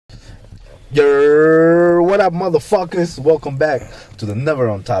What up, motherfuckers? Welcome back to the Never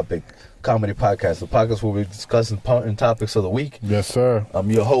On Topic comedy podcast, the podcast where we discuss important topics of the week. Yes, sir.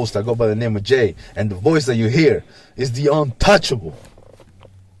 I'm your host. I go by the name of Jay, and the voice that you hear is the untouchable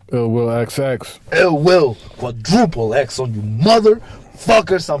Ill Will XX. Ill Will quadruple X on you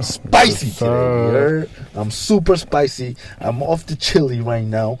motherfuckers. I'm spicy Yes, today. You heard? I'm super spicy. I'm off the chili right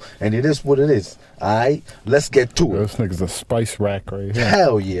now, and it is what it is. Alright, let's get to it. This nigga's a spice rack right here.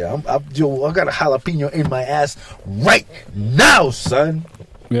 Hell yeah. I got a jalapeno in my ass right now, son.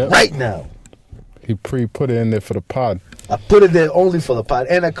 Yep. Right now. He put it in there for the pod. I put it there only for the pot,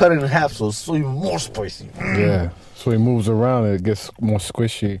 and I cut it in half so it's even more spicy. Yeah. So he moves around and it gets more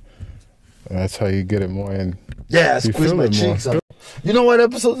squishy. And that's how you get it more in. Yeah, I You squeeze feel my it more. cheeks up. You know what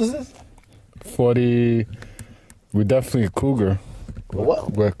episode this is? 40. We're definitely a cougar.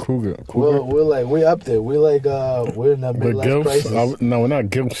 What? We're cougar. We're up there. We're in that We're midlife crisis. gilfs. No, we're not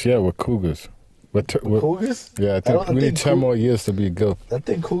gilfs yet. We're cougars. We're Cougars? Yeah, I think we need 10 more years to be gilf. I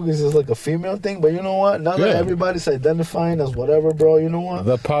think cougars is like a female thing, but you know what? Now that Yeah. everybody's identifying as whatever, bro, you know what?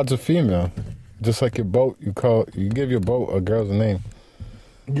 That pod's a female. Just like your boat, you give your boat a girl's name.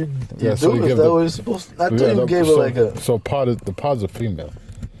 You Yeah, do? so you Is give that the- what you're supposed to? I thought Yeah, you gave it like a... So the pod's a female.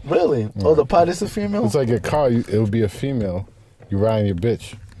 Really? Oh, the pot is a female? It's like a car. It would be a female. You riding your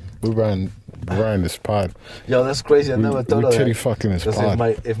bitch. We're riding this pod. Yo, that's crazy. I never thought we of titty that. fucking this 'Cause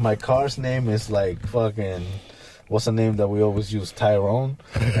pod. if my car's name is like fucking, what's the name that we always use, Tyrone,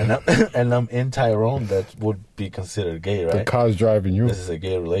 and I'm in Tyrone, that would be considered gay, The right? car's driving you. This is a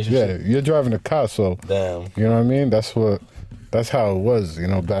gay Yeah, relationship. you're driving a car, so Damn, you know what I mean. That's how it was.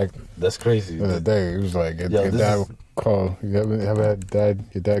 Back that's crazy. in the day, it was like your Yo, this dad is- would call. You ever had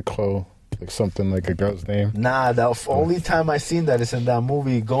your dad call like something like a girl's name? Nah, the only time I seen that is in that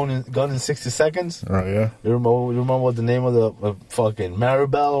movie Gone in 60 Seconds. Oh yeah. You remember what the name of the fucking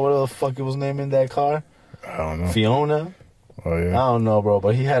Maribel or whatever the fuck it was named in that car? I don't know. Fiona? Oh I yeah. don't know, bro,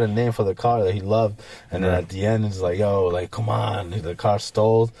 but he had a name for the car that he loved, and then at the end, it's like, yo, like, come on, the car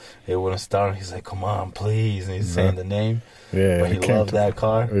stalled, it wouldn't start, he's like, come on, please, and he's saying the name, Yeah. but he loved that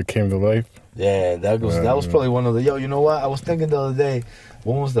car. It came to life. Yeah, that was probably one of the, you know what, I was thinking the other day,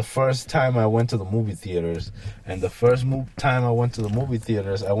 when was the first time I went to the movie theaters, and the first time I went to the movie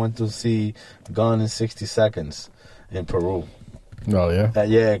theaters, I went to see Gone in 60 Seconds in Peru. Oh yeah.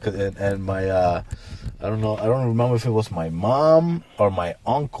 Yeah, and my, I don't remember if it was my mom or my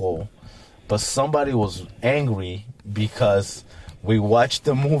uncle, but somebody was angry because we watched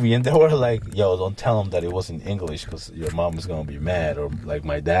the movie and they were like, yo, don't tell him that it was in English because your mom is going to be mad. Or like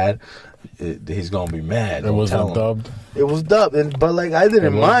my dad, he's going to be mad. It Don't wasn't tell him. dubbed. It was dubbed, but like I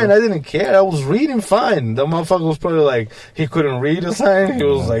didn't mind. I didn't care. I was reading fine. The motherfucker was probably like, he couldn't read or something. He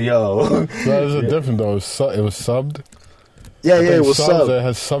was like, yo. That is different though. It was subbed. Yeah, it was subs. subbed. It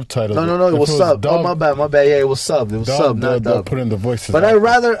has subtitles. No, it was subbed. Oh, my bad. Yeah, it was subbed. It was subbed, not They'll dubbed. put in the voices. But I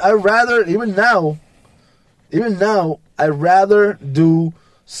rather even now, I rather do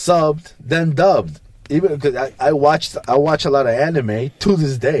subbed than dubbed. Even because I watch a lot of anime to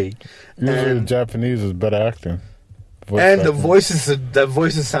this day, Usually the Japanese is better acting. the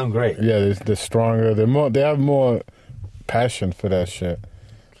voices sound great. Yeah, they're stronger. They have more passion for that shit.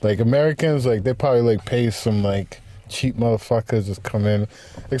 Like Americans, like they probably like pay some like cheap motherfuckers just come in.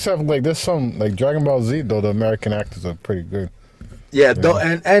 Except for, like there's some like Dragon Ball Z though. The American actors are pretty good. Yeah, though,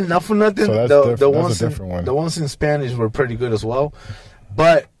 and not for nothing. So the ones in Spanish were pretty good as well.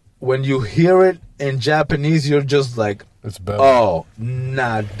 But when you hear it in Japanese, you're just like, It's better. oh,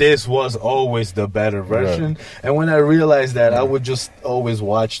 nah, this was always the better version. Right. And when I realized that, I would just always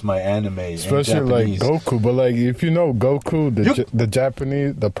watch my anime Especially in like Japanese. Goku, but like if you know Goku, the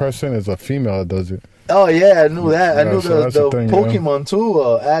Japanese person is a female that does it. Oh yeah, I knew that. I Yeah, knew so the that's the thing, Pokemon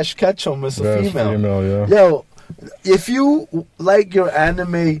too. Ash Ketchum is a That's female. yeah. Yo, if you like your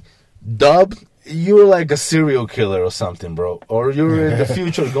anime dubbed, you're like a serial killer or something, bro. Or you're in the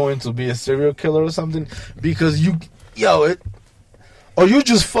future going to be a serial killer or something because or you're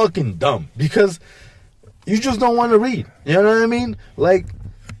just fucking dumb because you just don't want to read. You know what I mean? Like,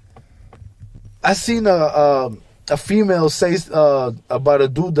 I seen a female say about a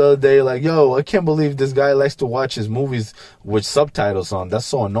dude the other day, like, yo, I can't believe this guy likes to watch his movies with subtitles on. That's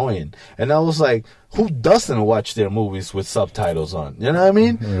so annoying. And I was like, who doesn't watch their movies with subtitles on? You know what I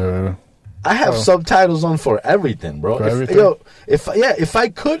mean? Yeah. I have subtitles on for everything, bro. For everything? If I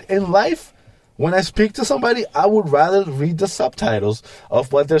could in life, when I speak to somebody, I would rather read the subtitles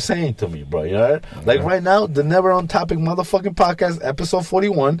of what they're saying to me, bro. You know? Like right now, the Never On Topic motherfucking podcast, episode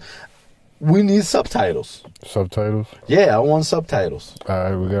 41, we need subtitles. Subtitles? Yeah, I want subtitles.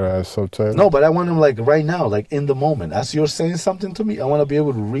 Alright, we gotta have subtitles. No, but I want them like right now, like in the moment. As you're saying something to me, I want to be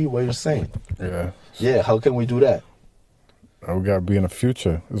able to read what you're saying. Yeah. Yeah, how can we do that? Oh, we gotta be in the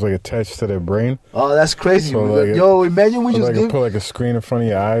future. It's like attached to their brain. Oh, that's crazy. So like yo, imagine we so just like put like a screen in front of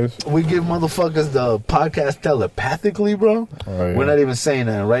your eyes. we give motherfuckers the podcast telepathically, bro. Oh, yeah. We're not even saying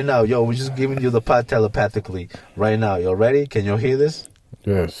that right now. Yo, we're just giving you the pod telepathically right now. You ready? Can you hear this?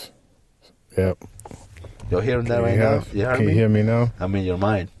 Yes. Yep. You're hearing that right now? You heard Can me? you hear me now? I'm in your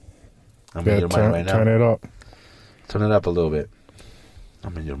mind. I'm Yeah, in your mind right now. Turn it up. Turn it up a little bit.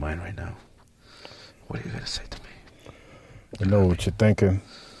 I'm in your mind right now. What are you gonna say to me? I know what you're thinking.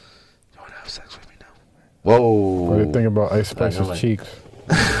 You wanna have sex with me now? Whoa. What do you think about Ice Spice's like- cheeks?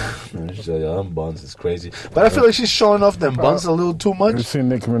 Them buns is crazy. But I feel like she's showing off them buns a little too You much. seen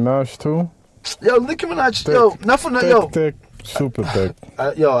Nicki Minaj too? Yo, Nicki Minaj, Thick. yo, not for nothing, yo. Thick, super thick.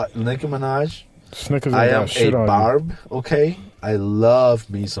 Yo, Nicki Minaj. Snickers I ain't am got shit a on barb, okay? I love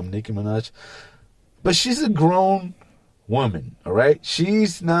me some Nicki Minaj. But she's a grown woman, all right?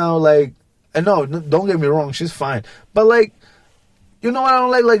 She's now like, and no, don't get me wrong, she's fine. But like, you know what I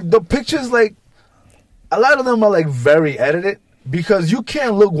don't like? Like the pictures, like, a lot of them are like very edited because you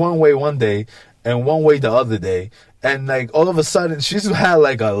can't look one way one day and one way the other day. And like all of a sudden, she's had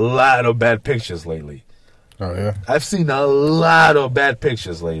like a lot of bad pictures lately. you. Oh yeah. I've seen a lot of bad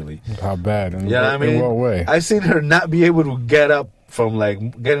pictures lately. How bad? In, You know what I mean? In what way? I've seen her not be able to get up from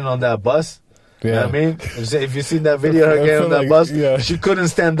like getting on that bus. You know what I mean? If you seen that video of her I getting feel on that like- bus, yeah. she couldn't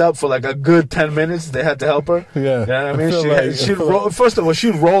stand up for like a good 10 minutes. They had to help her. Yeah. You know what I mean? feel like- I feel like- First of all, she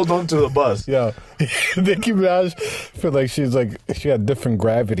rolled onto the bus. Yeah, Nicki Minaj feel like she's like she had different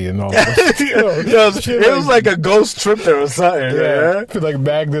gravity and all that. It was like a ghost tripped her or something. Yeah. I feel like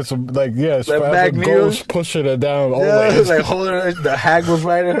magnets, like Like like magnetos. ghost pushing her down. Yeah, Always. it was like holding her, the hag was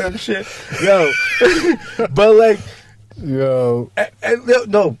riding her and shit. Yo. But like, Yo, and,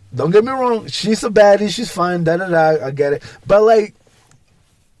 no, don't get me wrong. She's a baddie. She's fine. I get it. But like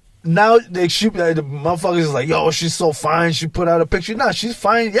now, they shoot like, the motherfuckers is like, yo, she's so fine. She put out a picture. Nah, she's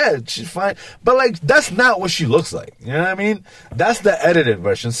fine. Yeah, she's fine. But like, that's not what she looks like. You know what I mean? That's the edited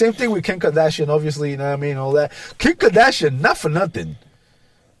version. Same thing with Kim Kardashian. Obviously, you know what I mean. All that. Kim Kardashian, not for nothing,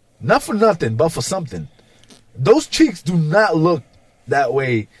 but for something. Those cheeks do not look that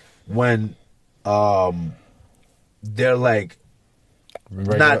way when they're like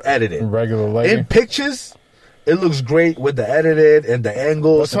not edited. regular lighting. In pictures, it looks great with the edited and the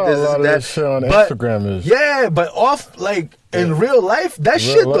angles. That's how and a this lot and of that. this shit on But- Instagram is. Yeah, but off like in real life, that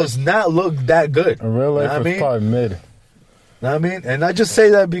shit life. does not look that good. In real life, Know what I it's mean? probably mid. Know what I mean? And I just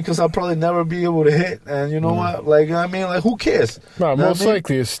say that because I'll probably never be able to hit. And you know what? Like, I mean, like, who cares? No, Know most what I mean?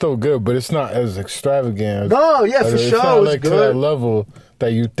 likely it's still good, but it's not as extravagant. No, yeah, for it's sure, not it's like to good. that level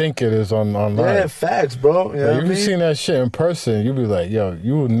that you think it is online. Yeah, facts, bro. You know Like, what I if you mean? seen that shit in person, you'd be like, yo,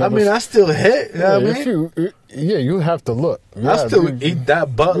 you would I never. mean, I still hit. You know what I if mean? you have to look. I still eat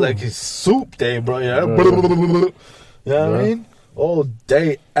that butt like it's soup day, bro. You know what I mean? All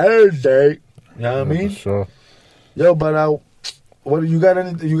day, every day. You know what I mean? Sure. Yo, but what you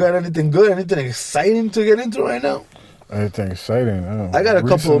got? You got anything good? Anything exciting to get into right now? Anything exciting? I got a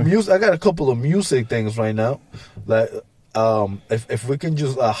couple of music. I got a couple of music things right now. Like, if we can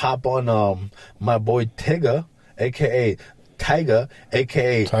just hop on my boy Tigger, aka Tiger,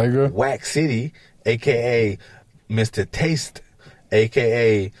 aka Tiger? Wax City, aka Mr. Taste,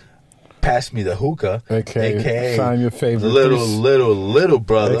 aka Pass Me the Hookah, AKA sign your favorite little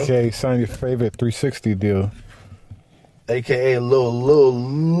brother, AKA sign your favorite 360 deal. aka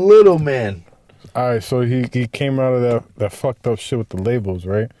little man. All right, so he came out of that fucked up shit with the labels,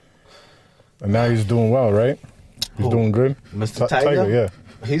 right? And now he's doing well, right? He's Who? doing good. Mr. Tiger? yeah.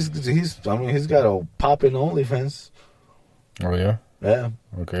 He's he's got a popping OnlyFans. Oh yeah. Yeah.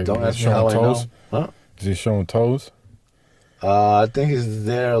 Okay. Don't Is ask he me how showing I know. toes? Huh? Is he showing toes? I think he's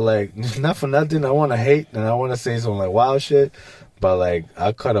there, like, not for nothing. I want to hate and I want to say some, like, wild shit. But, like,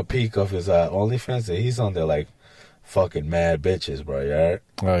 I caught a peek of his OnlyFans and he's on there, like, fucking mad bitches, bro. You heard?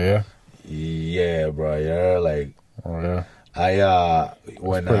 Oh yeah. Yeah, bro. You heard? Like, Oh yeah.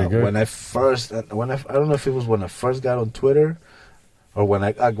 when pretty good. I don't know if it was when I first got on Twitter or when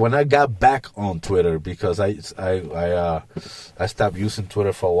I got back on Twitter, because I stopped using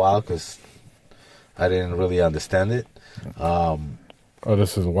Twitter for a while because I didn't really understand it. Oh,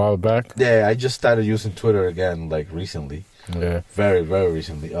 this is a while back. Yeah, I just started using Twitter again, like, recently. Yeah. Very, very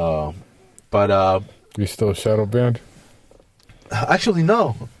recently. But You still shadow banned? actually,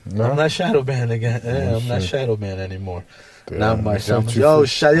 no. No? I'm not shadow banned again. Yeah, Oh, I'm not shit. shadow banned anymore. Not much. Yo,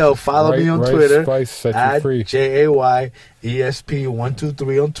 follow me on Twitter at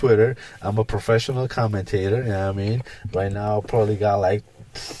JAYESP123 on Twitter. I'm a professional commentator. You know what I mean? Right now, I probably got like,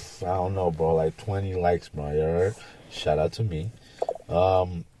 I don't know, bro, like 20 likes, bro. You heard? Shout out to me.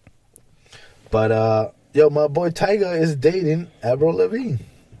 Yo, my boy Tyga is dating Avril Lavigne.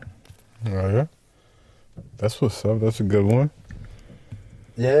 Oh yeah, that's what's up. That's a good one.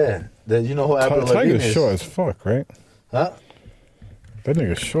 Yeah, you know who Avril Lavigne is? Tyga's short as fuck, right? Huh? That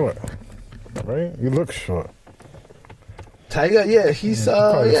nigga's short, right? He looks short. Tyga, yeah, he's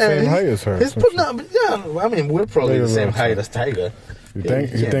the same height as her. He's putting up, yeah. I mean, we're probably the same height as Tyga. You think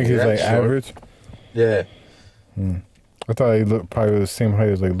he's like short. Average? Yeah. I thought he looked probably the same height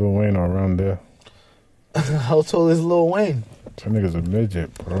as like Lil Wayne or around there. How tall is Lil Wayne? That nigga's a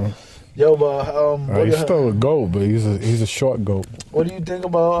midget, bro. Yo, but he's still a goat, but he's a short goat. What do you think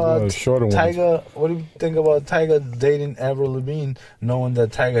about Tyga? What do you think about Tyga dating Avril Lavigne, knowing that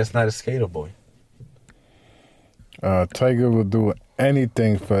Tyga is not a skater boy? Tyga will do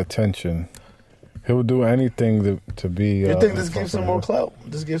anything for attention. He will do anything to be. You think this gives him more clout?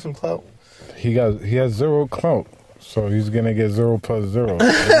 This gives him clout. He has zero clout. So he's gonna get 0 + 0. He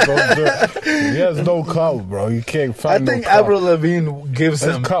has no clout, bro. You can't find. I think Avril Lavigne gives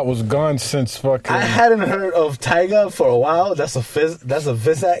him. His clout was gone since fucking. I hadn't heard of Tyga for a while. That's a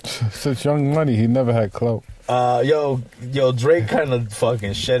Vizak. Since Young Money, he never had clout. Yo, Drake kind of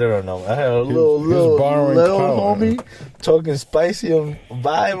fucking shitted on him. I had a little homie talking spicy on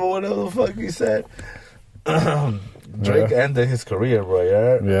Vibe or whatever the fuck he said. Drake ended his career, bro.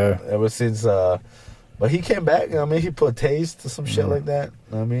 Yeah. Ever since. But he came back. I mean, he put taste to some shit like that.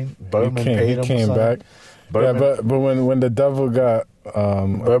 I mean, Berman paid him. He came back. Berman, yeah, but when the devil got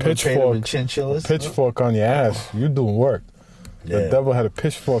a pitchfork on your ass, you doing work. Yeah. The devil had a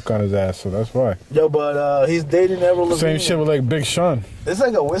pitchfork on his ass, so that's why. Yo, but he's dating Avril Lavigne. Same shit with like Big Sean.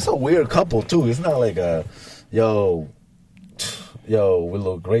 It's a weird couple too. It's not like we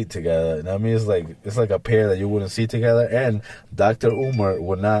look great together. And I mean, it's like a pair that you wouldn't see together. And Dr. Umar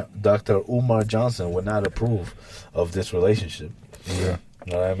Johnson would not approve of this relationship. Yeah,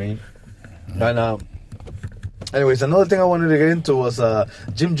 you know what I mean. And anyways, another thing I wanted to get into was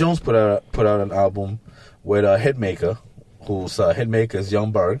Jim Jones put out an album with a hitmaker, whose hitmaker is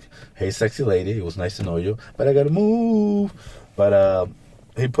Young Berg. Hey, sexy lady, it was nice to know you, but I gotta move. But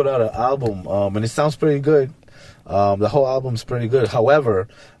he put out an album, and it sounds pretty good. The whole album's pretty good. However,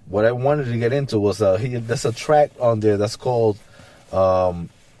 what I wanted to get into was there's a track on there that's called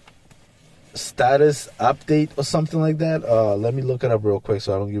Status Update or something like that. Let me look it up real quick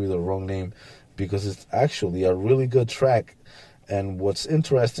so I don't give you the wrong name, because it's actually a really good track. And what's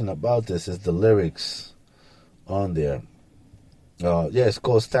interesting about this is the lyrics on there. It's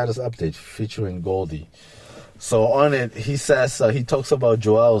called Status Update featuring Goldie. So on it, he says he talks about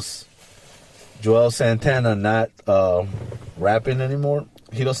Joel Santana not rapping anymore.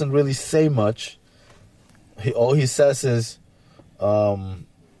 He doesn't really say much. All he says is something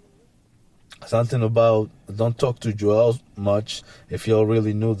about don't talk to Joel much. If y'all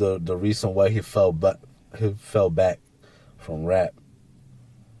really knew the reason why he fell back from rap,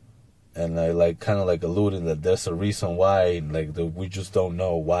 and I kind of alluded that there's a reason why we just don't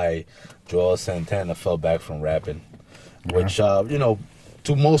know why Joel Santana fell back from rapping, which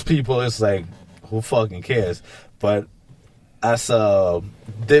to most people it's like, who fucking cares? But as a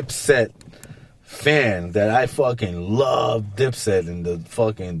Dipset fan, that I fucking love Dipset in the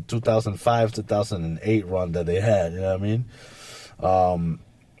fucking 2005, 2008 run that they had, you know what I mean?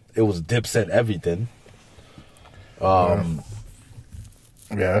 It was Dipset everything.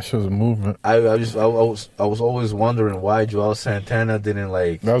 Yeah, that show's a movement. I was always wondering why Joel Santana didn't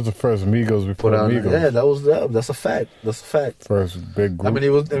That was the first Migos we put out. Migos. Yeah, that's a fact. That's a fact. First big group. I mean,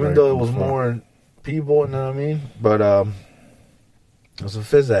 even though it was more people, you know what I mean? But it was a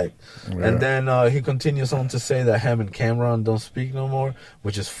Fizak. Yeah. And then he continues on to say that him and Cameron don't speak no more,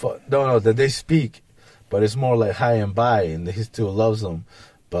 which is no, that they speak, but it's more like high and by, and he still loves them.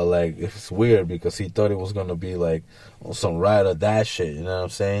 But it's weird because he thought it was gonna be some ride or die shit. You know what I'm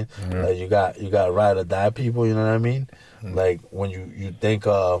saying? Yeah. You got ride or die people. You know what I mean? Mm-hmm. Like when you think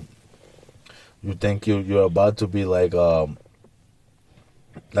you're about to be yo,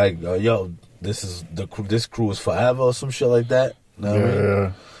 this crew is forever or some shit like that. You know what I mean?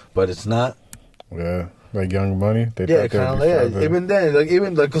 Yeah. But it's not. Yeah. Like Young Money. Kind of. Yeah. Even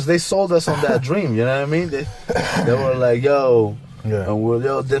then, because they sold us on that dream. You know what I mean? They were like, yo. Yeah. And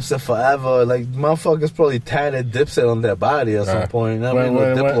we'll Dipset forever. Motherfuckers probably tatted Dipset on their body at some point. I mean,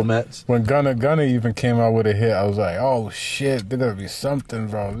 diplomats. When Gunna even came out with a hit, I was like, oh shit, there gotta be something,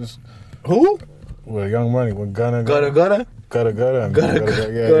 bro. Who? Well, Young Money. When Gunna. Gutta Gutta.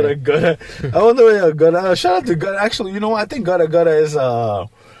 Gutta. I wonder where Gutta. Shout out to Gutta. Actually, you know what? I think Gutta Gutta is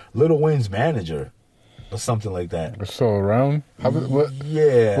Lil Wayne's manager or something like that. So around?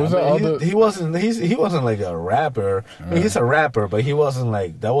 Yeah. Was that other? He wasn't like a rapper. I mean, he's a rapper, but he wasn't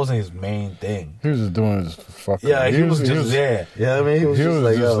like that. Wasn't his main thing. He was just doing his fucking. Yeah, he was just yeah. Yeah, I mean, he was just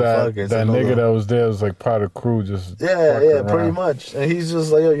like that, fuck it. that nigga that was there was like part of the crew. Just pretty much. And he's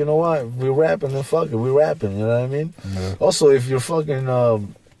just like, yo, you know what? We rapping and fuck it, we rapping. You know what I mean? Yeah. Also, if you're fucking.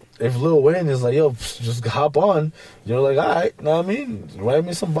 If Lil Wayne is like, yo, just hop on, you're like, all right, know what I mean? Write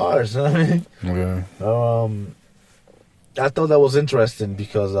me some bars, you know what I mean? Yeah. I thought that was interesting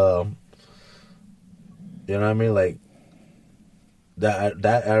because, you know what I mean? Like,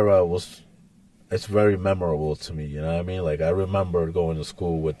 that era it's very memorable to me, you know what I mean? Like, I remember going to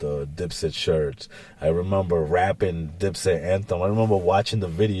school with the Dipset shirts. I remember rapping Dipset anthem. I remember watching the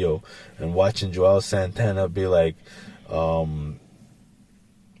video and watching Joel Santana be like,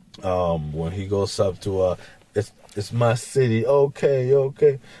 when he goes up to it's my city, okay, y'all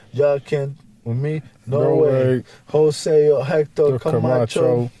can't with me, no way. Jose or Hector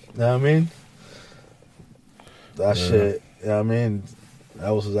Camacho. You know what I mean? That shit, you know what I mean? That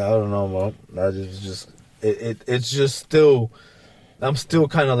was, I don't know, bro. That it's just still, I'm still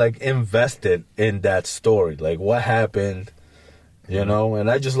kind of like invested in that story. Like what happened, you know? And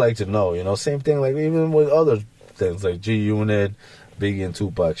I just like to know, you know? Same thing like even with other things like G-Unit, Biggie and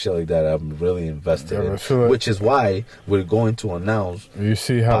Tupac, shit like that. I'm really invested in, which is why we're going to announce. You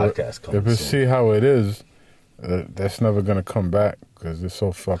see how podcast coming if you soon. See how it is, that's never gonna come back because it's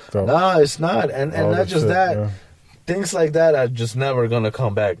so fucked up. No, it's not, and not just shit, that. Yeah. Things like that are just never gonna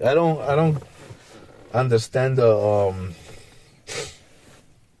come back. I don't understand the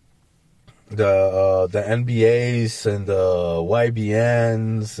NBAs and the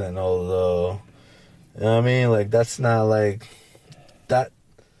YBNs and all the. You know what I mean? Like that's not like.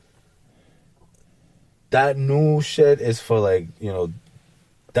 That new shit is for like, you know,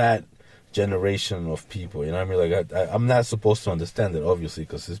 that generation of people. You know what I mean? Like I'm not supposed to understand it, obviously,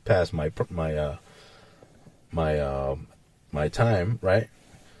 because it's past my time, right?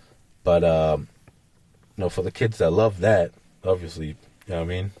 But you know, for the kids that love that, obviously, you know what I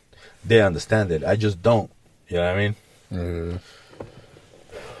mean? They understand it. I just don't. You know what I mean? Yeah.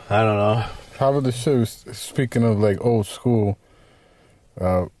 I don't know. How about the shit? Speaking of like old school.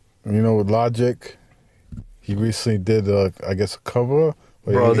 You know, with Logic, he recently did, I guess, a cover.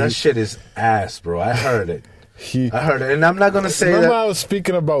 Bro, that shit is ass, bro. I heard it. I heard it, and I'm not gonna say remember that. I was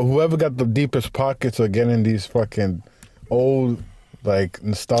speaking about whoever got the deepest pockets are getting these fucking old, like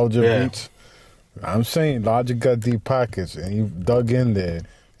nostalgia beats. I'm saying Logic got deep pockets, and he dug in there.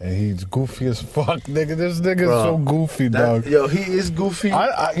 And he's goofy as fuck, nigga. This nigga's so goofy, dog. Yo, he is goofy.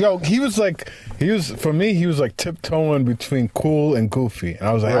 He was for me, he was like tiptoeing between cool and goofy. And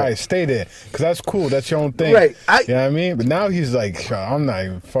I was like, all right, stay there. Because that's cool. That's your own thing. Right. You know what I mean? But now he's like, I'm not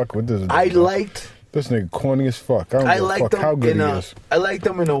even fuck with this. I liked. This nigga corny as fuck. I don't give a fuck how good he is. I liked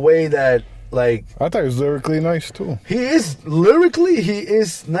him in a way that, like. I thought he was lyrically nice, too. He is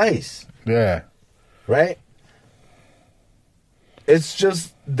nice. Yeah. Right? It's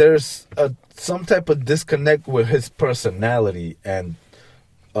just there's some type of disconnect with his personality and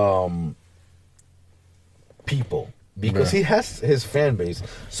people, because he has his fan base.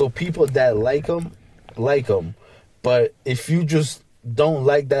 So people that like him, but if you just don't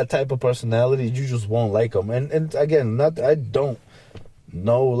like that type of personality, you just won't like him. And again, I don't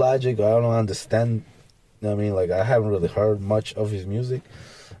know Logic. I don't understand. You know what I mean, like I haven't really heard much of his music,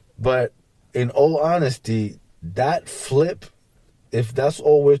 but in all honesty, that flip. If that's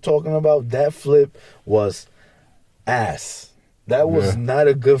all we're talking about, that flip was ass. That was not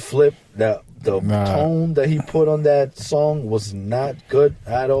a good flip. The tone that he put on that song was not good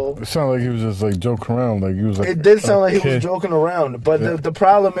at all. It sounded like he was just like joking around. Like he was like. It did sound like he was joking around, but the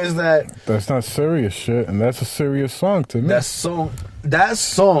problem is that that's not serious shit, and that's a serious song to me. That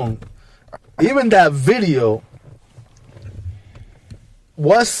song, even that video.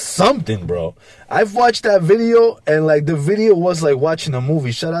 Was something, bro. I've watched that video, and like the video was like watching a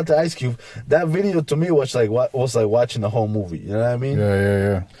movie. Shout out to Ice Cube. That video to me was like watching the whole movie. You know what I mean?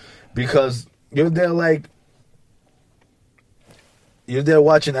 Yeah. Because you're there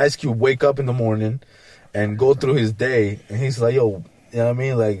watching Ice Cube wake up in the morning and go through his day, and he's like, yo, you know what I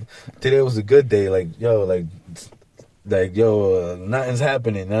mean? Like today was a good day. Like nothing's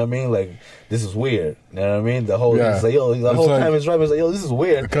happening. You know what I mean? Like this is weird. You know what I mean? The whole it's like, yo, the whole time is right. It's like, yo, this is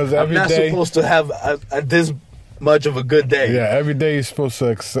weird. Because I'm not supposed to have much of a good day. Yeah, every day you're supposed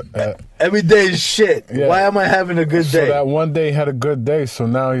to Every day is shit. Yeah. Why am I having a good day? So that one day he had a good day, so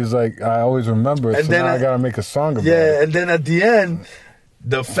now he's like, I always remember it, And so then now I gotta make a song about it. Yeah, and then at the end,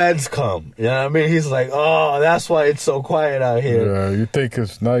 the feds come. You know what I mean? He's like, oh, that's why it's so quiet out here. Yeah, you think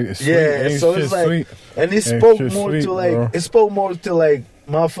it's nice, it's sweet. Yeah, Ain't so shit it's like, sweet. and he Ain't spoke shit more sweet, to like, bro. it spoke more to like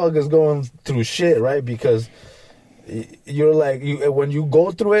motherfuckers going through shit, right? Because you're like, when you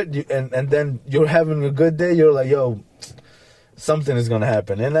go through it, and then you're having a good day, you're like, yo, something is gonna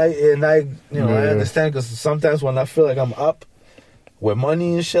happen, and I I understand, because sometimes when I feel like I'm up with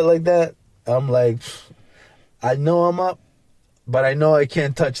money and shit like that, I'm like, I know I'm up, but I know I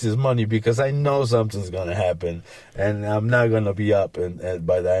can't touch this money because I know something's gonna happen, and I'm not gonna be up and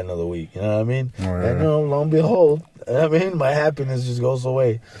by the end of the week. You know what I mean? Oh, yeah. And lo and behold, I mean, my happiness just goes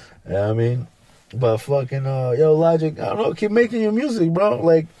away. You know what I mean? But fucking yo, Logic, I don't know, keep making your music, bro.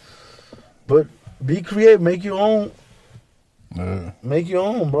 Like, but be creative, make your own. Make your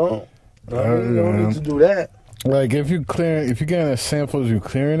own, bro. I mean, you don't need to do that. Like if you're getting the samples, you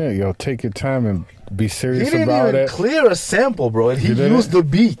clearing it, yo, take your time and be serious He didn't about even it. clear a sample, bro. He didn't? used the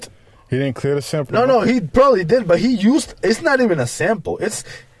beat. He didn't clear the sample. No, he probably did, but he used. It's not even a sample. It's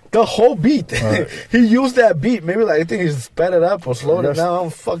the whole beat. Right. He used that beat. Maybe like I think he sped it up or slowed it down. I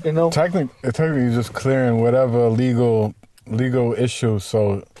don't fucking know. Technically, he's just clearing whatever legal issue,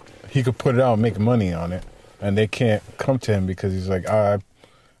 so he could put it out and make money on it, and they can't come to him because he's like, I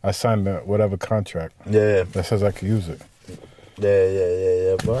signed whatever contract. Yeah, that says I can use it.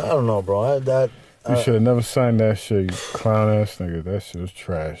 Yeah. But I don't know, bro. You should have never signed that shit, you clown ass nigga. That shit was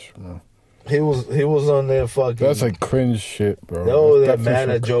trash, bro. He was on there fucking. That's like cringe shit, bro. They're over there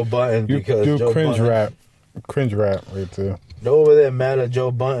mad at Joe Button because Joe cringe Button, cringe rap right there. They're over there mad at Joe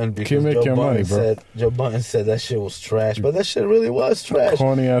Button because Joe Button said that shit was trash, but that shit really was trash.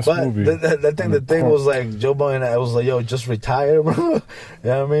 Corny ass movie. The thing was like Joe Button. I was like, yo, just retire, bro. You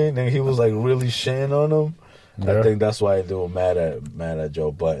know what I mean? And he was like really shitting on him. Yeah. I think that's why they were mad at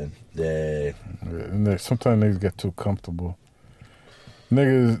Joe Button. Yeah. Sometimes niggas get too comfortable.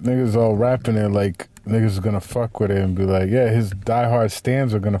 Niggas all rapping it like niggas are gonna fuck with it and be like, yeah, his diehard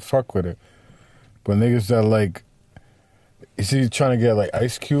stans are gonna fuck with it. But niggas that like, you see, trying to get like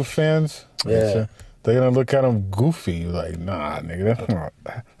Ice Cube fans, yeah, they're gonna look at him goofy. Like, nah, nigga,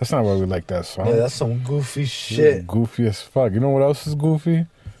 that's not why we like that song. Yeah, that's some goofy shit. Yeah, goofy as fuck. You know what else is goofy?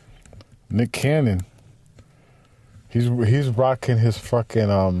 Nick Cannon. He's rocking his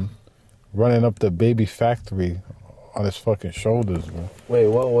fucking running up the baby factory on his fucking shoulders, bro. Wait,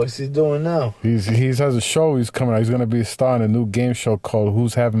 what's he doing now? He has a show. He's coming out. He's gonna be a star in a new game show called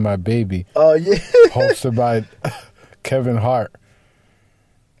Who's Having My Baby? Oh yeah, hosted by Kevin Hart.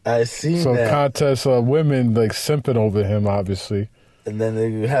 I seen that. So contest of women like simping over him, obviously. And then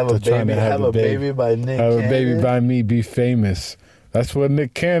they have a baby. Have a baby by Nick. Have Cannon. A baby by me. Be famous. That's what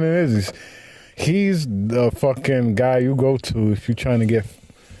Nick Cannon is. He's the fucking guy you go to if you're trying to get.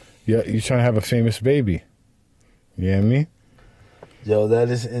 Yeah, you're trying to have a famous baby. You know what I mean? Yo, that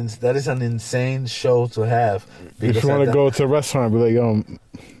is an insane show to have. If you want to go to a restaurant, be like, yo,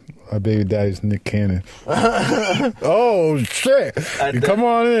 my baby daddy's Nick Cannon. Oh, shit. Come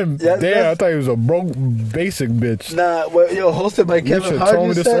on in. Yeah, damn, I thought he was a broke, basic bitch. Nah, well, yo, hosted by Kevin Hart. You told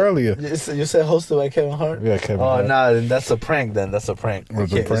me this earlier. You said hosted by Kevin Hart? Yeah, Kevin Hart. Oh, nah, that's a prank then. That's a prank.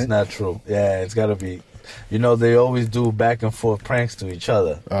 It's not true. Yeah, it's got to be. You know, they always do back and forth pranks to each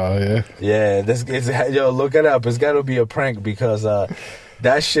other. Oh, yeah? Yeah, yo, look it up. It's got to be a prank because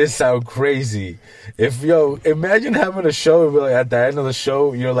that shit sound crazy. Imagine having a show and be like, at the end of the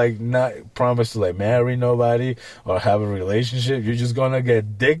show, you're like not promised to like marry nobody or have a relationship. You're just going to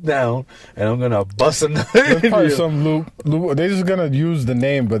get dick down and I'm going to bust a nut. There's probably some loop. They're just going to use the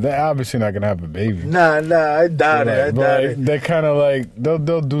name, but they're obviously not going to have a baby. Nah, I doubt it. They're kind of like,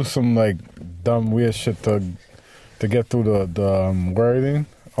 they'll do some like dumb weird shit to get through the wording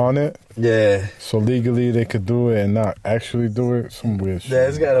on it. Yeah. So legally they could do it and not actually do it. Some weird shit. Yeah,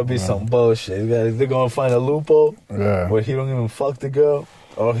 it's gotta be some bullshit. They're gonna find a loophole. Yeah. Where he don't even fuck the girl,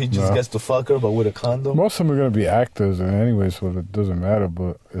 or he just gets to fuck her, but with a condom. Most of them are gonna be actors, and anyway, so it doesn't matter.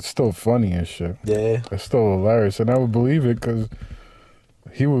 But it's still funny and shit. Yeah. It's still hilarious, and I would believe it because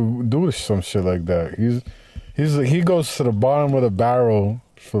he would do some shit like that. He goes to the bottom of the barrel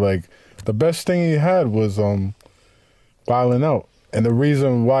for like the best thing he had was Wildin' Out. And the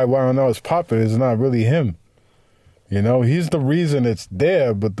reason why Wildin' Out is popular is not really him. You know, he's the reason it's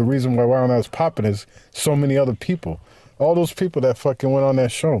there, but the reason why Wildin' Out is popular is so many other people. All those people that fucking went on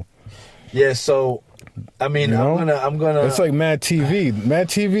that show. Yeah, so I mean, You know? I'm gonna. It's like Mad TV. Mad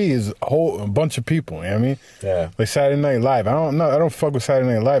TV is a bunch of people. You know what I mean? Yeah. Like Saturday Night Live. I don't fuck with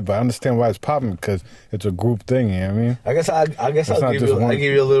Saturday Night Live, but I understand why it's popping because it's a group thing. You know what I mean? I guess I'll give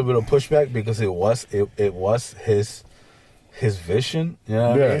you a little bit of pushback because it was his vision. You know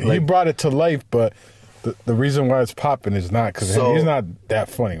what I mean? He brought it to life, but the reason why it's popping is not because he's not that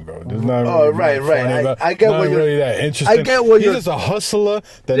funny, bro. There's not right. I get what you're really that interesting. I get what he's just a hustler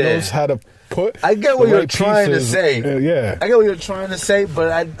that knows how to put. I get what you're trying to say. Yeah, I get what you're trying to say,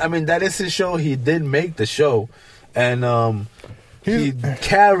 but I mean that is his show. He did make the show, and he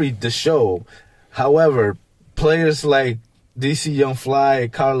carried the show. However, players like DC Young Fly,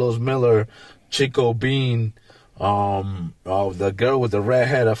 Carlos Miller, Chico Bean. The girl with the red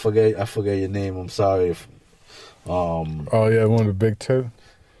head, I forget your name. I'm sorry. one of the big two.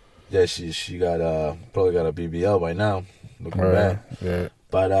 Yeah, she got probably got a BBL by now. Looking back. Yeah.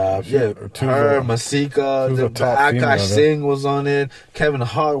 But Masika, the Akash Singh was on it. Kevin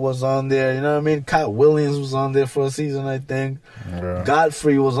Hart was on there. You know what I mean? Cat Williams was on there for a season, I think. Yeah.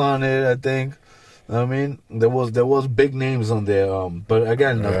 Godfrey was on it, I think. I mean, there was big names on there. But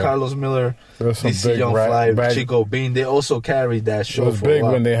again, Carlos Miller, DC Young Fly, Chico Bean, they also carried that show. It was big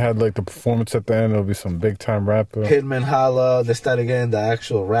when they had like the performance at the end. There'll be some big time rapper. Hitman Holla, they started getting the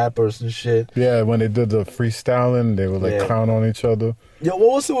actual rappers and shit. Yeah, when they did the freestyling, they would like clown on each other. Yo,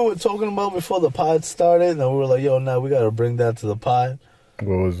 what was it we were talking about before the pod started? And we were like, yo, now we gotta bring that to the pod.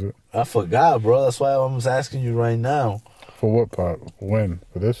 What was it? I forgot, bro. That's why I'm asking you right now. For what part? When?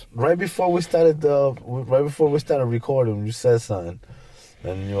 For this? Right before we started recording, you said something,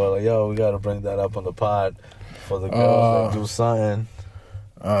 and you were like, "Yo, we gotta bring that up on the pod for the girls that do something."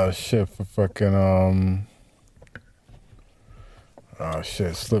 Oh shit! For fucking Oh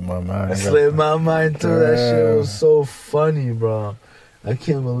shit! Slipped my mind. It slipped my mind too. That shit was so funny, bro. I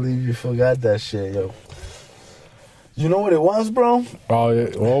can't believe you forgot that shit, yo. You know what it was, bro? Oh,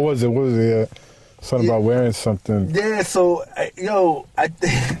 yeah. What was it? What was it? Something about wearing something. Yeah, so I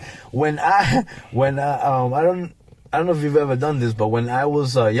think when I don't know if you've ever done this, but when I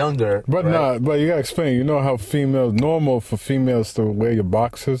was younger, but right? But you gotta explain. You know how normal for females to wear your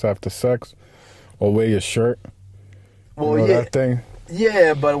boxers after sex, or wear your shirt. Well, you know that thing.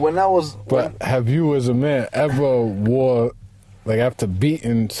 Yeah, but when I was, have you as a man ever wore, like after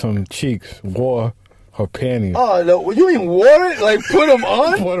beating some cheeks, wore her panties? Oh no! You even wore it? Like put them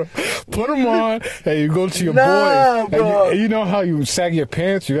on? put them on, and you go to your boys. Bro. And you know how you sag your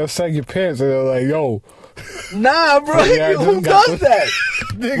pants? You gotta sag your pants, and they're like, "Yo." Nah, bro. Who does that?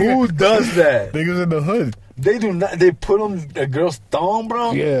 Who does that? Niggas in the hood. They do not. They put on a girl's thong,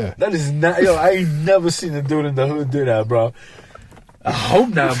 bro. Yeah. That is not. Yo, I ain't never seen a dude in the hood do that, bro. I hope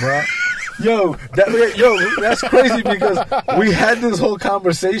not, bro. Yo, that's crazy because we had this whole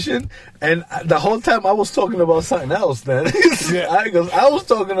conversation, and the whole time I was talking about something else, man. I was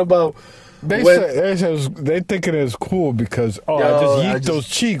talking about. They think it is cool because I just yeet those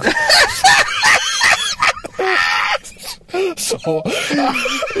cheeks. So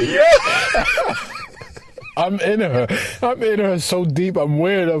I'm in her so deep. I'm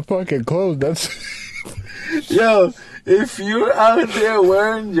wearing her fucking clothes. That's yo. If you're out there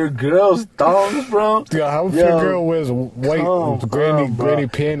wearing your girl's thongs, bro. Yeah, how if your girl wears white granny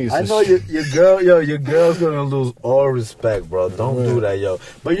panties? I know your girl's gonna lose all respect, bro. Don't do that, yo.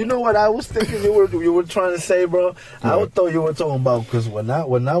 But you know what I was thinking you were trying to say, bro? Yeah. I thought you were talking about because when I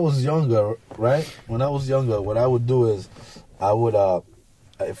was younger, right? When I was younger, what I would do is I would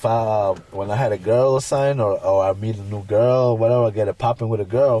if when I had a girl assigned or I meet a new girl, whatever, I get it popping with a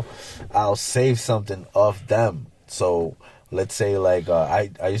girl, I'll save something of them. So let's say like I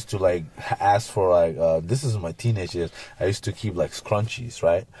used to like ask for like this is my teenage years. I used to keep like scrunchies,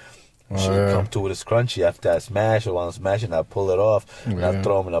 right? She would come to with a scrunchie after I smash, or when I'm smashing, I pull it off and I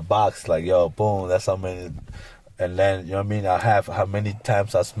throw them in a box like, yo, boom, that's how many. And then, you know what I mean, I have how many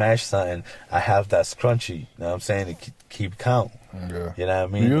times I smash something, I have that scrunchie. You know what I'm saying? To keep count. Yeah. You know what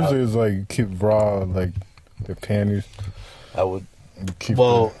I mean? Usually it's like keep raw, like the panties. I would keep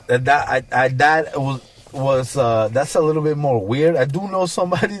that was that's a little bit more weird. I do know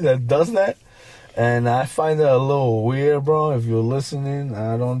somebody that does that, and I find it a little weird, bro. If you're listening,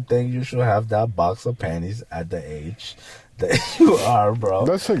 I don't think you should have that box of panties at the age that you are, bro.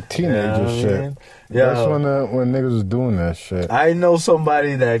 That's like teenager shit. Yeah, that's when niggas was doing that shit. I know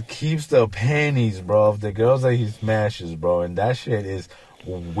somebody that keeps the panties, bro, of the girls that he smashes, bro, and that shit is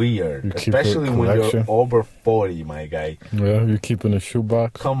weird, especially when you're over 40, my guy. Yeah, you keeping a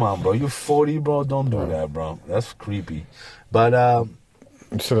shoebox. Come on, bro. You're 40, bro. Don't do that, bro. That's creepy. But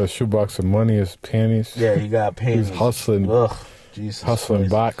instead of shoebox of money is panties. Yeah, you got panties. He's hustling. Ugh, Jesus. Hustling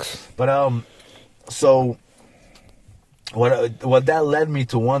Christ. box. But So what that led me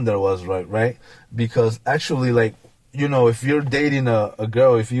to wonder was right, because actually, like, you know, if you're dating a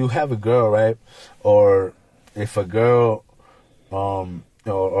girl, if you have a girl, right, or if a girl, or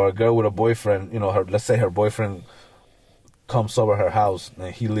a girl with a boyfriend, you know, let's say her boyfriend comes over her house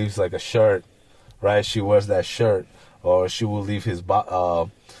and he leaves like a shirt, right? She wears that shirt, or she will leave his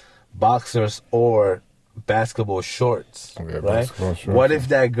boxers or basketball shorts, right? Basketball shorts. What if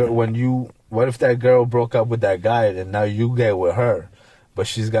that girl, what if that girl broke up with that guy and now you get with her, but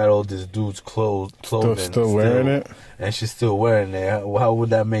she's got all this dude's clothing Still wearing it, and she's still wearing it? How would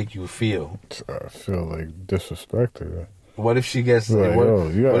that make you feel? I feel like disrespected. What if she gets like,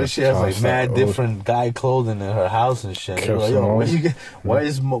 what if she has like mad different guy clothing in her house and shit? You're like, yo, where you get, why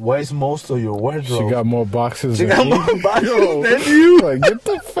is most of your wardrobe? She got more boxes. She got more boxes than you. Like, get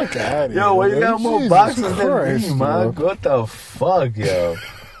the fuck out of here. Yo, why you got more boxes than me, man? Bro. What the fuck, yo?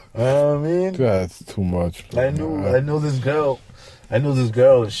 I mean, that's too much. Bro. I knew this girl.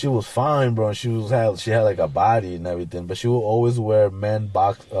 And she was fine, bro. She had like a body and everything, but she would always wear men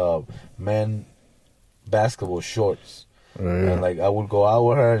basketball shorts. Oh, yeah. And like I would go out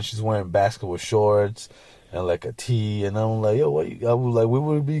with her, and she's wearing basketball shorts and like a tee, and I'm like, yo, we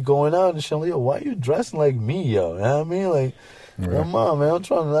would be going out, and she's like, yo, why you dressing like me, yo? You know what I mean? Like, come on, man,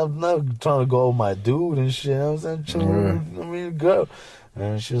 I'm not trying to go with my dude and shit. You know what I'm saying? I mean, girl.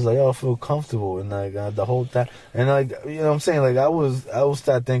 And she was like, oh, I feel comfortable, and like the whole time, and like, you know what I'm saying? Like I was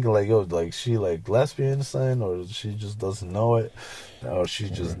start thinking like, yo, like she like lesbian or something, or she just doesn't know it, or she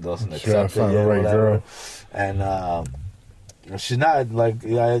just doesn't accept it yet, right, girl. And she's not like,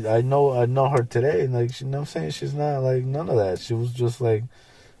 I know her today, and like, you know what I'm saying, she's not like none of that. She was just like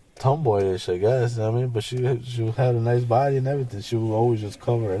tomboyish, I guess. You know what I mean, but she had a nice body and everything. She would always just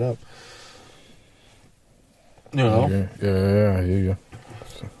cover it up. You know? Yeah.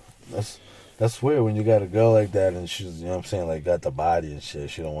 That's weird when you got a girl like that and she's, you know what I'm saying, like got the body and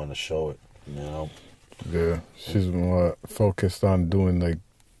shit. She don't want to show it, you know? Yeah, she's more focused on doing like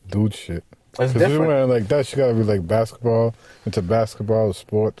dude shit. It's different. Wearing like that, she gotta be like into basketball,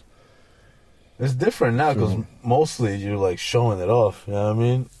 sport. It's different now because mostly you're like showing it off, you know what I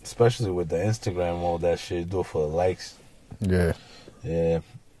mean? Especially with the Instagram and all that shit, you do it for the likes. Yeah.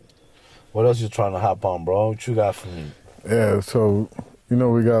 What else you trying to hop on, bro? What you got for me? Yeah, so, you know,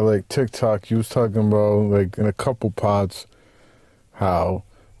 we got like TikTok. You was talking about like in a couple pods how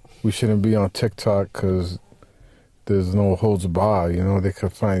we shouldn't be on TikTok because there's no holds bar. You know, they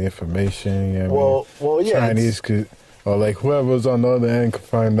could find information. You know well, yeah. Chinese could, or like whoever's on the other end could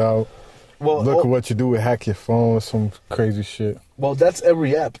find out. Well, look at what you do with hack your phone or some crazy shit. Well, that's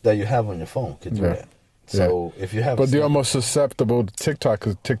every app that you have on your phone can do that. So if you have, but they're almost susceptible to TikTok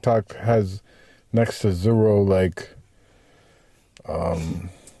because TikTok has next to zero like,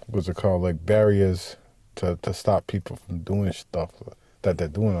 what's it called, like barriers to stop people from doing stuff that they're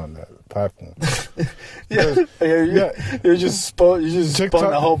doing on that platform. You just spun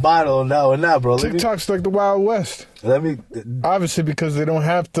the whole bottle on that one now, bro. TikTok's like the Wild West. Obviously because they don't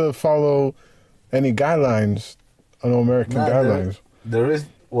have to follow any guidelines, no American guidelines. There is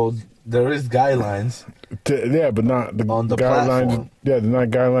guidelines. But not the on the guidelines. Platform. Yeah, they're not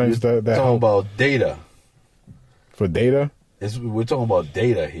guidelines that talking help. About data. For data? We're talking about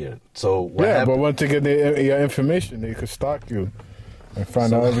data here. So but once they get your information, they could stalk you and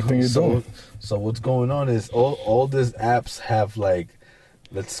find out everything you're doing. So what's going on is all these apps have like,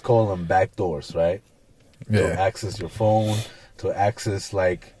 let's call them backdoors, right? Yeah. To access your phone, to access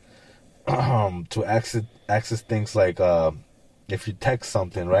like, to access things like if you text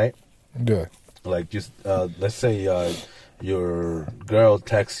something, right? Yeah. Like just let's say your girl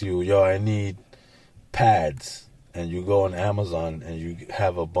texts you, yo, I need pads. And you go on Amazon and you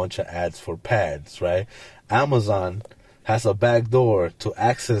have a bunch of ads for pads, right? Amazon has a back door to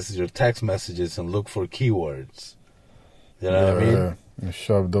access your text messages and look for keywords. You know what I mean? And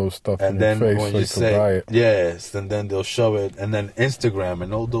shove those stuff and in then your face when so you say buy it. yes, and then they'll shove it. And then Instagram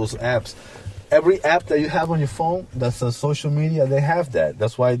and all those apps. Every app that you have on your phone that's a social media, they have that.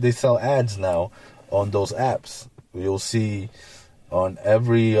 That's why they sell ads now on those apps. You'll see on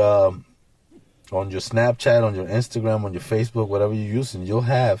every... on your Snapchat, on your Instagram, on your Facebook, whatever you're using, you'll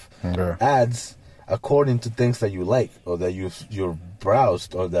have ads according to things that you like or that you're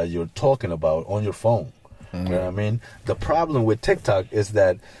browsed or that you're talking about on your phone. You know what I mean? The problem with TikTok is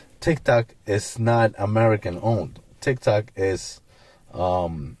that TikTok is not American owned. TikTok is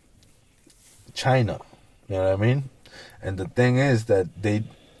China. You know what I mean? And the thing is that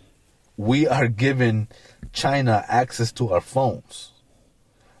we are giving China access to our phones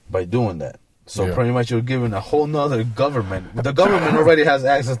by doing that. So pretty much you're giving a whole nother government. The government already has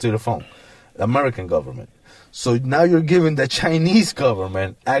access to the phone. the American government. So now you're giving the Chinese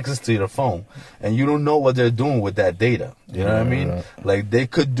government access to your phone, and you don't know what they're doing with that data. You know what I mean? Yeah. Like, they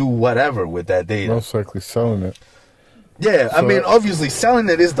could do whatever with that data. Most likely selling it. Yeah, So, I mean, obviously, selling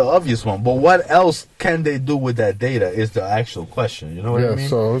it is the obvious one, but what else can they do with that data is the actual question. You know what I mean?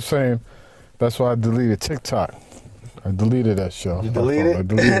 So I was saying, that's why I deleted TikTok. I deleted that show. You deleted? I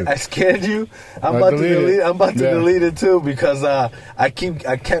deleted. I scared you. I'm about to delete it too, because I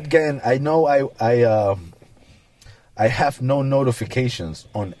kept getting. I know I have no notifications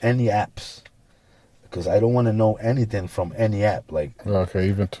on any apps because I don't want to know anything from any app. Like, okay,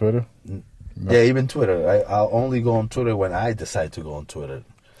 even Twitter. No. Yeah, even Twitter. I'll only go on Twitter when I decide to go on Twitter.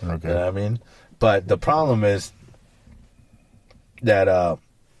 Okay. You know what I mean? But the problem is that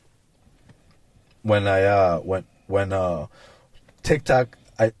when TikTok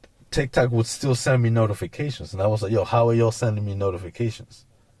would still send me notifications, and I was like, "Yo, how are y'all sending me notifications?"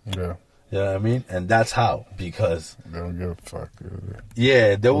 Yeah. You know what I mean? And that's how, because they don't give a fuck.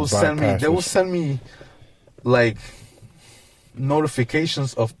 Yeah, they will send me like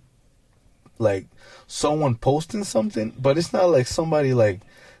notifications of like someone posting something, but it's not like somebody like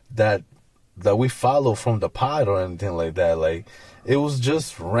that we follow from the pod or anything like that. Like, it was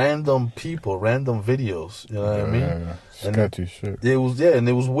just random people, random videos. You know what I mean? Yeah. Sketchy shit. It was, and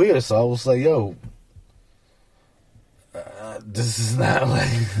it was weird. So I was like, "Yo, this is not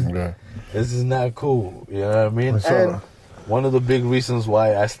like, this is not cool." You know what I mean? And one of the big reasons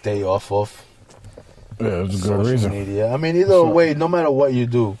why I stay off of social media. I mean, either way, no matter what you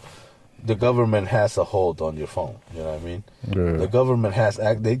do, the government has a hold on your phone. You know what I mean? Yeah. The government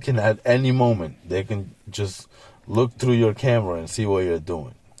they can at any moment, they can just look through your camera and see what you're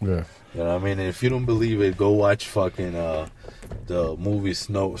doing. Yeah. You know what I mean? And if you don't believe it, go watch fucking the movie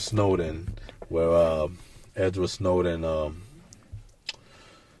Snowden, where Edward Snowden,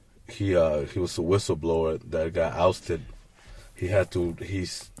 he was a whistleblower that got ousted.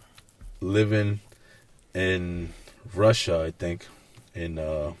 He's living in Russia, I think, in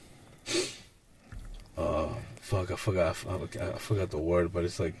I forgot the word, but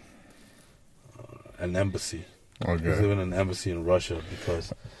it's like an embassy. Okay. He's living in an embassy in Russia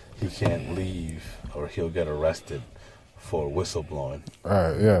because he can't leave or he'll get arrested for whistleblowing. All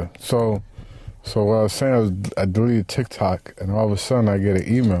right, yeah. So what I was saying I deleted TikTok, and all of a sudden I get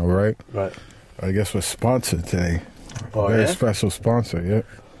an email, right? Right. I guess we're sponsored today. Oh, Very yeah? special sponsor, yeah.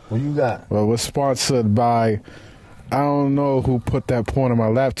 What you got? Well, we're sponsored by, I don't know who put that porn on my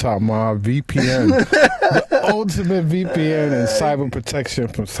laptop, my VPN. The ultimate VPN and cyber protection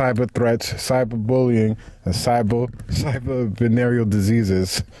from cyber threats, cyberbullying, and cyber venereal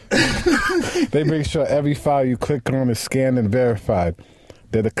diseases. They make sure every file you click on is scanned and verified.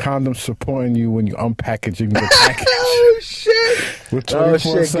 They're the condoms supporting you when you're unpackaging the package. Oh, shit. With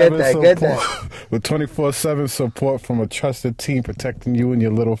 24/7 get that. With 24/7 support from a trusted team protecting you and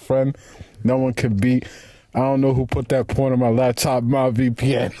your little friend, no one can beat. I don't know who put that porn on my laptop, my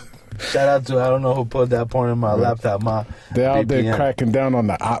VPN. Shout out to I don't know who put that porn in my laptop, my They're out VPN. there cracking down on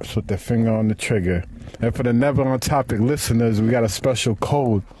the ops with their finger on the trigger. And for the never on topic listeners, we got a special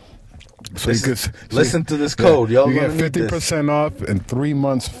code. So listen to this code. Y'all you get gonna need 50% off and 3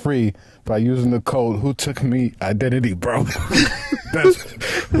 months free by using the code Who Took Me Identity, bro.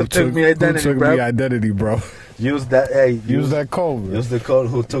 Who took me identity, bro. Use that. Hey, use that code. Use the code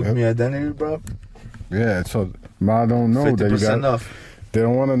Who Took Me Identity, bro. Yeah, so Ma don't know that you got. Off. They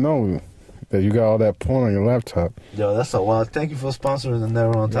don't want to know that you got all that porn on your laptop. Yo, that's a wild. Thank you for sponsoring the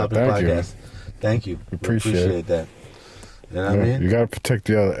Never on Topic podcast. Thank you. We appreciate that. You know what I mean? You gotta protect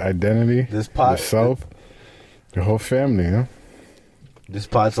your identity, yourself, your whole family. You know. This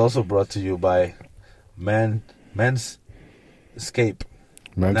pod's also brought to you by Menscaped.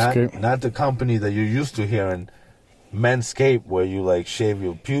 Menscaped, not the company that you're used to hearing. Menscaped, where you like shave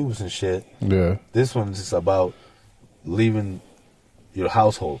your pubes and shit. Yeah. This one's just about leaving your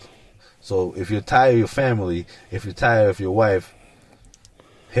household. So if you're tired of your family, if you're tired of your wife,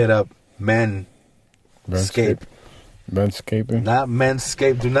 hit up Menscaped. Menscaping? Not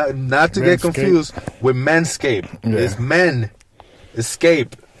Menscaped. Do not to get confused with Menscaped. Yeah. It's men.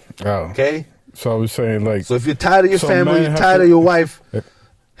 Escape. Oh. Okay? So I was saying like... So if you're tired of your family, you're tired of your wife,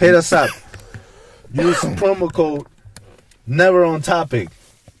 hit us up. Use the promo code Never On Topic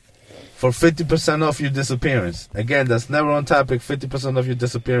for 50% off your disappearance. Again, that's Never On Topic, 50% off your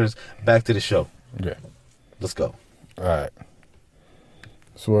disappearance. Back to the show. Yeah. Let's go. All right.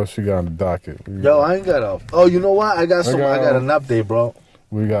 So what else you got on the docket? Yo, I ain't got off. Oh, you know what? I got an update, bro.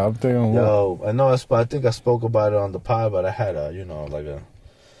 We got update on what? Yo, I know I think I spoke about it on the pod, but I had a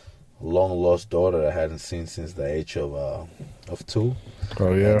long lost daughter I hadn't seen since the age of 2.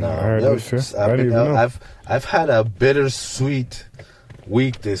 Oh yeah, And, I heard this shit. I didn't even know. I've had a bittersweet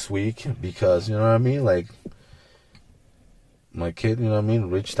week this week because you know what I mean. Like my kid, you know what I mean,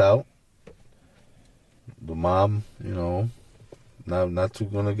 reached out. The mom, you know, not too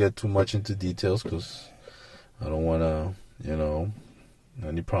gonna get too much into details because I don't want to, you know,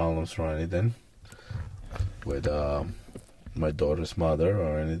 any problems or anything with my daughter's mother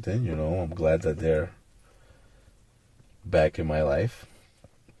or anything. You know, I'm glad that they're back in my life.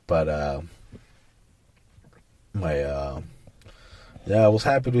 But I was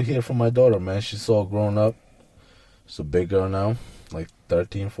happy to hear from my daughter, man. She's all grown up. She's a big girl now, like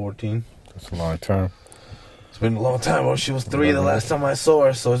 13, 14. That's a long time. It's been a long time. Well, she was 3 the last time I saw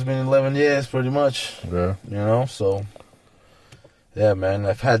her, so it's been 11 years pretty much. Yeah. You know, so yeah, man.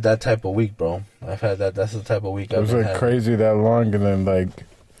 I've had that type of week, bro. I've had that. That's the type of week I've been having. It was like crazy that long, and then like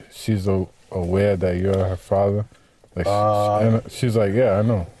she's aware that you're her father. Like she's like, yeah, I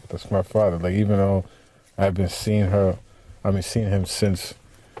know, that's my father. Like even though I've been seeing him since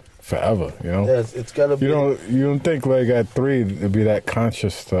forever. You know. Yeah, it's gotta be. You don't think like at 3 it'd be that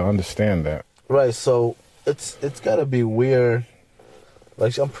conscious to understand that. Right. So it's gotta be weird.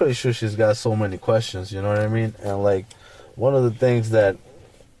 Like I'm pretty sure she's got so many questions. You know what I mean? And like one of the things that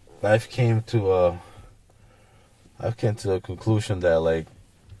I've came to a conclusion that like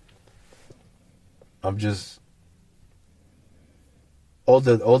I'm just all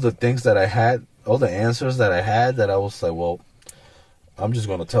the things that I had, all the answers that I had that I was like, well, I'm just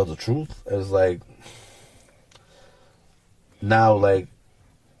gonna tell the truth. It's like now like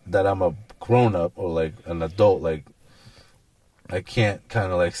that I'm a grown up or like an adult, like I can't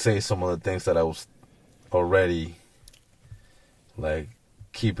kind of like say some of the things that I was already like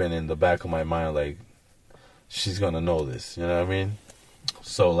keeping in the back of my mind, like she's gonna know this, you know what I mean?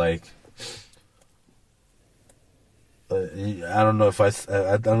 So like I don't know if I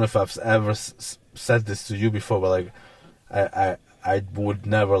don't know if I've ever said this to you before, but like I would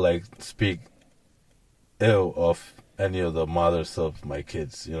never like speak ill of any of the mothers of my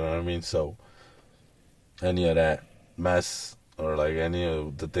kids, you know what I mean? So any of that mess or like any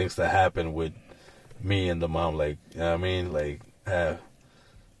of the things that happen with me and the mom, like, you know what I mean? Like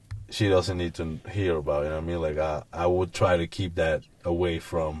she doesn't need to hear about it, you know what I mean? Like I would try to keep that away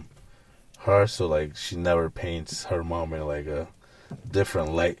from her, so like she never paints her mom in like a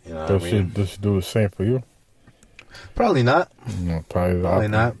different light, you know what I mean? Does she do the same for you? Probably not. No, probably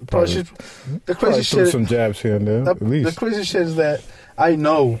not. Probably the crazy shit. Some jabs here and there. At least the crazy shit is that I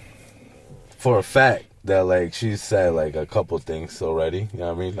know for a fact that like she said like a couple things already. You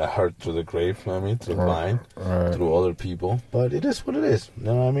know what I mean? I heard through the grave. You know what I mean? Through mine, through other people. But it is what it is. You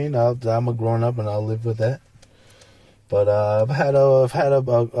know what I mean? I'm a grown up and I'll live with that. But I've had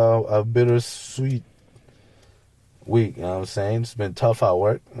a bittersweet week. You know what I'm saying? It's been tough at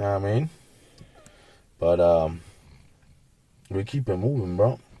work. You know what I mean? But we keep it moving,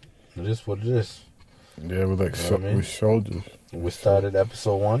 bro. It is what it is. Yeah, we're like we soldiers. We started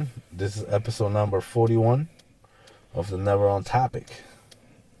episode 1. This is episode number 41 of the Never On Topic.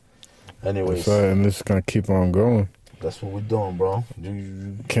 Anyways, and this is gonna keep on going. That's what we're doing, bro.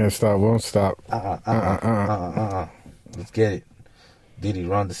 Can't stop, won't stop. Let's get it. Diddy,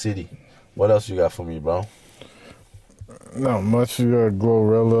 run the city. What else you got for me, bro? Not much. You got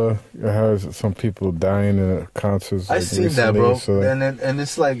Glorilla. It has some people dying in concerts. I seen that, bro. So and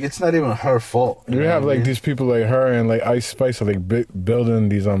it's like it's not even her fault. You have like these people like her and like Ice Spice are like building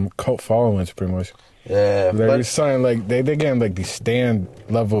these cult followings, pretty much. Yeah, they're signing like they're getting like these stand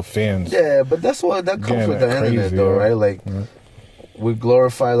level fans. Yeah, but that's what that comes with the internet, though, right? Like we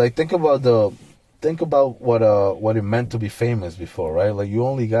glorify. Like think about what it meant to be famous before, right? Like you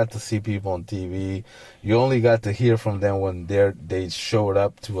only got to see people on TV. You only got to hear from them when they showed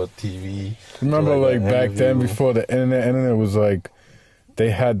up to a TV. Remember, like back then, before the internet was like,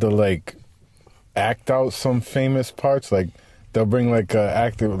 they had to like act out some famous parts. Like they'll bring like an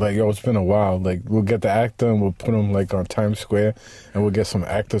actor, like, yo, it's been a while. Like we'll get the actor and we'll put him like on Times Square, and we'll get some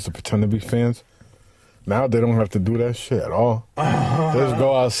actors to pretend to be fans. Now they don't have to do that shit at all. They just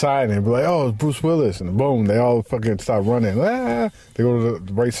go outside and be like, oh, it's Bruce Willis. And boom, they all fucking start running. They go to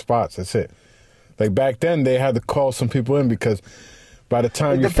the right spots. That's it. Like back then, they had to call some people in because by the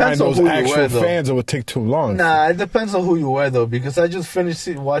time you find those actual fans, it would take too long. Nah, it depends on who you were, though, because I just finished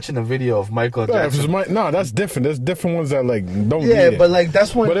watching a video of Michael Jackson. No, that's different. There's different ones that like don't need it. But like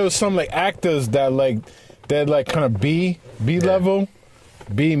that's when... But there was some like actors that like, they're like kind of B level.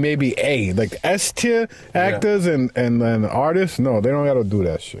 B, maybe A. Like S tier actors and artists, no, they don't gotta do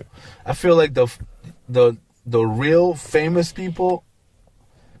that shit. I feel like the real famous people,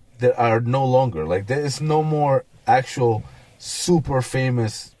 there are no longer. Like, there is no more actual super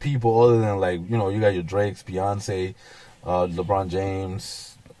famous people other than, like, you know, you got your Drakes, Beyonce, LeBron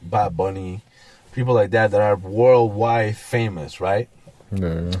James, Bad Bunny, people like that are worldwide famous, right?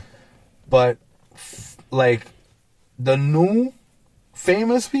 Yeah. But, like, the new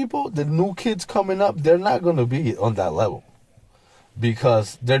famous people, the new kids coming up, they're not going to be on that level.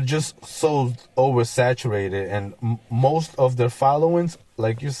 Because they're just so oversaturated, and most of their followings,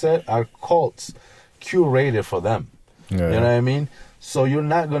 like you said, are cults curated for them. Yeah. You know what I mean? So you're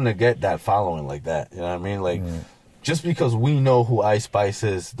not going to get that following like that. You know what I mean? Like, just because we know who Ice Spice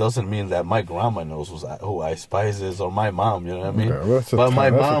is doesn't mean that my grandma knows who Ice Spice is, or my mom, you know what I mean? Yeah, but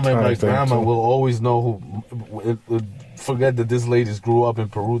my mom and my grandma will always know who... Forget that these ladies grew up in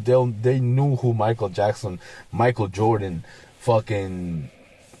Peru. They knew who Michael Jackson, Michael Jordan... fucking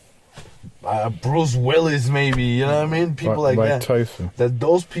Bruce Willis, maybe, you know what I mean? People like Mike that. Tyson. That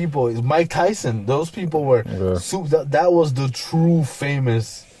those people is Mike Tyson. Those people were that was the true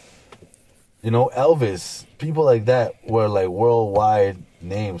famous. You know, Elvis. People like that were like worldwide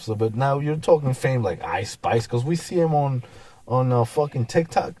names. So, but now you're talking fame like Ice Spice, because we see him on fucking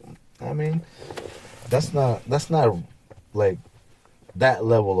TikTok. I mean, that's not like that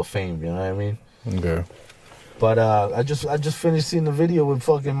level of fame. You know what I mean? Yeah. But I just finished seeing the video with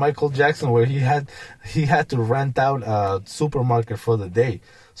fucking Michael Jackson where he had to rent out a supermarket for the day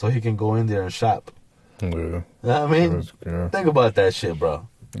so he can go in there and shop. Yeah. You know what I mean? Think about that shit, bro.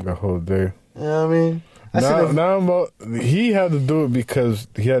 The whole day. You know what I mean? He had to do it because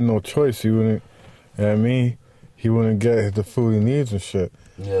he had no choice. He wouldn't, you know what I mean? He wouldn't get the food he needs and shit.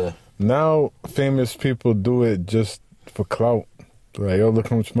 Yeah. Now famous people do it just for clout. Like, yo, look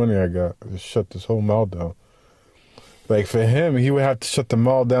how much money I got. Just shut this whole mall down. Like, for him, he would have to shut the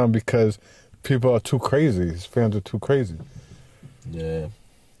mall down because people are too crazy. His fans are too crazy. Yeah.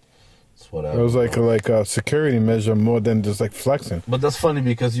 That's what it was like a security measure more than just, like, flexing. But that's funny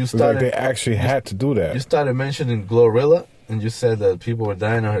because you started... Like, they actually had to do that. You started mentioning Glorilla, and you said that people were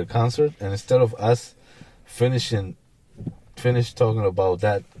dying at her concert, and instead of us finish talking about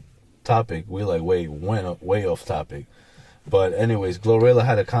that topic, we, like, went way off topic. But anyways, Glorilla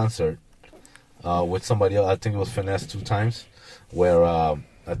had a concert. With somebody else, I think it was Finesse 2 times, where I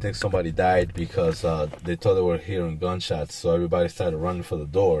think somebody died because they thought they were hearing gunshots, so everybody started running for the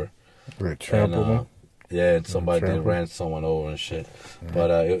door. They trampled them? Yeah, and somebody ran someone over and shit. Mm-hmm.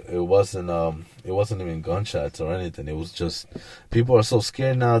 But it wasn't even gunshots or anything. It was just people are so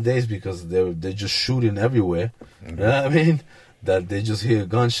scared nowadays because they're just shooting everywhere. Mm-hmm. You know what I mean? That they just hear a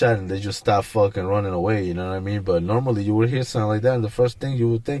gunshot and they just stop fucking running away, you know what I mean? But normally you would hear something like that and the first thing you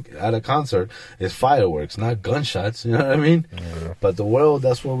would think at a concert is fireworks, not gunshots, you know what I mean? Yeah. But the world,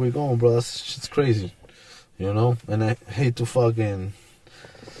 that's where we're going, bro. That's shit's crazy, you know? And I hate to fucking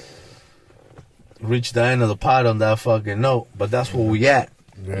reach the end of the pot on that fucking note, but that's where we at,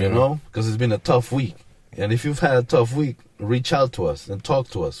 you know? Because it's been a tough week. And if you've had a tough week, reach out to us and talk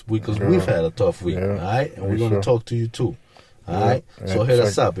to us because we've had a tough week, all right? And we're going to talk to you too. All right, so hit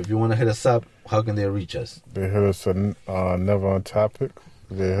us up. If you want to hit us up, how can they reach us? They hit us at Never On Topic.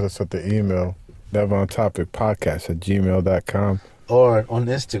 They hit us at the email, neverontopicpodcast@gmail.com. Or on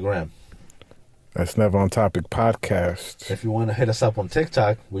Instagram. That's Never On Topic Podcast. If you want to hit us up on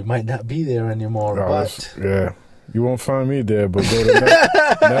TikTok, we might not be there anymore, but... Yeah, you won't find me there, but go to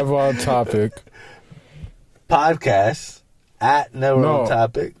Never On Topic. Podcast at Never On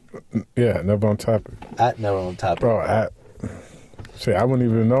Topic. Yeah, Never On Topic. At Never On Topic. Bro, see, I wouldn't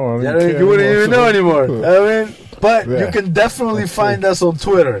even know. You wouldn't even know anymore. I mean, but you can definitely find us on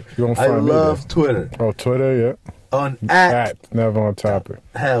Twitter. I love Twitter. Oh, Twitter, yeah. On at Never On Topic.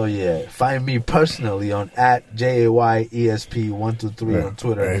 Hell yeah. Find me personally on at JAYESP123 on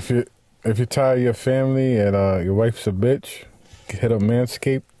Twitter. If you're tired of your family and your wife's a bitch, hit up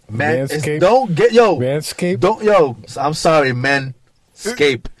Menscaped. Manscaped. I'm sorry,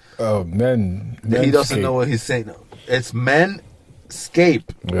 Menscaped. Oh, men. He doesn't know what he's saying. It's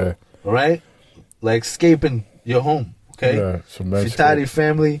Menscaped. Yeah. Right? Like scaping your home. Okay? Yeah, if you're tired of your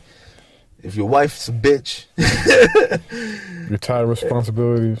family, if your wife's a bitch. You're tired of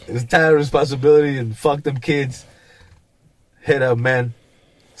responsibilities. It's tired of responsibility and fuck them kids. Hit up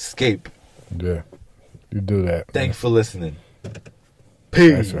Menscaped. Yeah. You do that. Thanks for listening.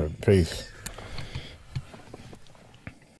 Peace. Peace.